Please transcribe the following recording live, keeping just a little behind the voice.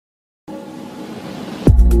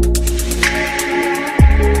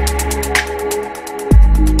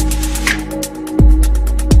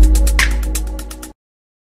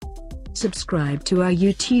subscribe to our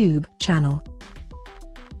YouTube channel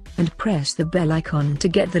and press the bell icon to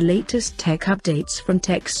get the latest tech updates from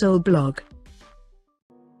TechSole Blog.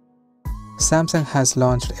 Samsung has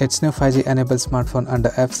launched its new 5G-enabled smartphone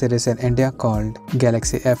under F series in India called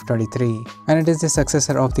Galaxy F23, and it is the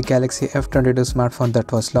successor of the Galaxy F22 smartphone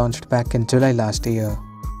that was launched back in July last year.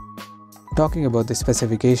 Talking about the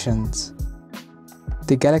specifications,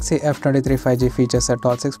 the Galaxy F23 5G features a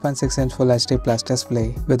tall 6.6-inch Full HD Plus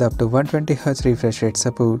display with up to 120Hz refresh rate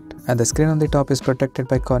support, and the screen on the top is protected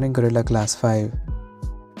by Corning Gorilla Glass 5.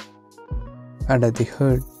 Under the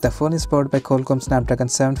hood, the phone is powered by Qualcomm Snapdragon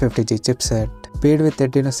 750G chipset, paired with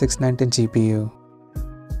Adreno 619 GPU.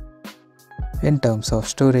 In terms of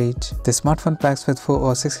storage, the smartphone packs with 4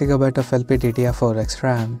 or 6GB of LPDDR4X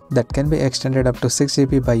RAM that can be extended up to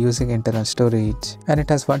 6GB by using internal storage, and it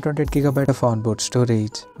has 128GB of onboard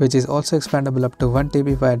storage, which is also expandable up to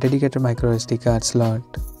 1TB via dedicated microSD card slot.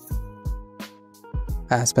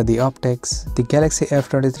 As per the optics, the Galaxy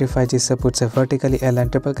F23 5G supports a vertically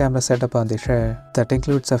aligned triple camera setup on the rear that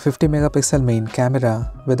includes a 50MP main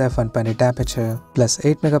camera with f1.8 aperture plus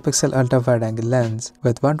 8MP ultra-wide-angle lens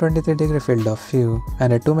with 123° field of view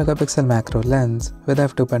and a 2MP macro lens with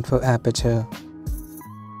f2.4 aperture.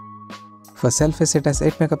 For selfies, it has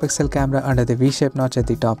 8MP camera under the V-shaped notch at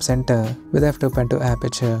the top center with f2.2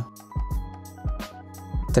 aperture.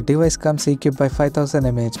 The device comes equipped by 5000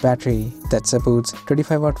 mAh battery that supports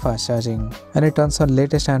 25W fast charging, and it runs on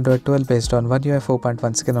latest Android 12 based on One UI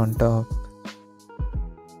 4.1 skin on top.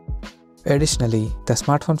 Additionally, the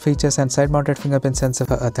smartphone features a side-mounted fingerprint sensor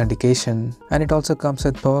for authentication, and it also comes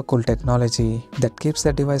with power cool technology that keeps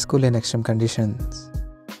the device cool in extreme conditions.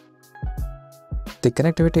 The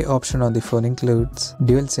connectivity option on the phone includes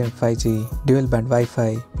dual SIM 5G, dual band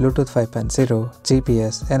Wi-Fi, Bluetooth 5.0,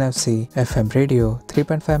 GPS, NFC, FM radio,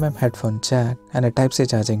 3.5mm headphone jack, and a Type-C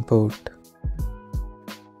charging port.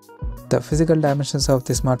 The physical dimensions of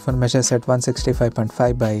the smartphone measures at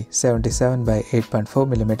 165.5 by 77 by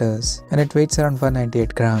 8.4mm, and it weighs around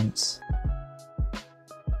 198 grams.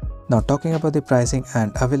 Now talking about the pricing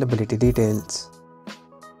and availability details.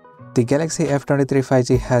 The Galaxy F23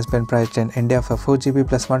 5G has been priced in India for 4GB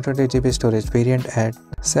plus 128GB storage variant at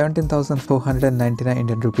 17,499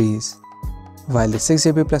 Indian rupees, while the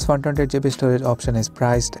 6GB plus 128GB storage option is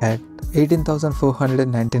priced at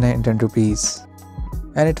 18,499 Indian rupees,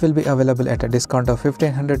 and it will be available at a discount of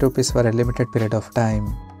 1,500 rupees for a limited period of time.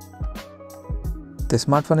 The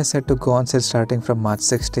smartphone is set to go on sale starting from March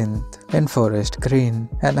 16th in forest green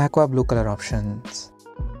and aqua blue color options.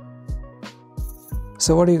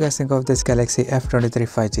 So what do you guys think of this Galaxy F23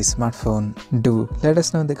 5G smartphone? Do let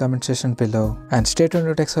us know in the comment section below, and stay tuned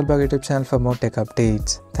to TechSole Blog YouTube channel for more tech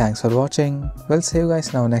updates. Thanks for watching. We'll see you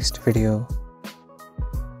guys now next video.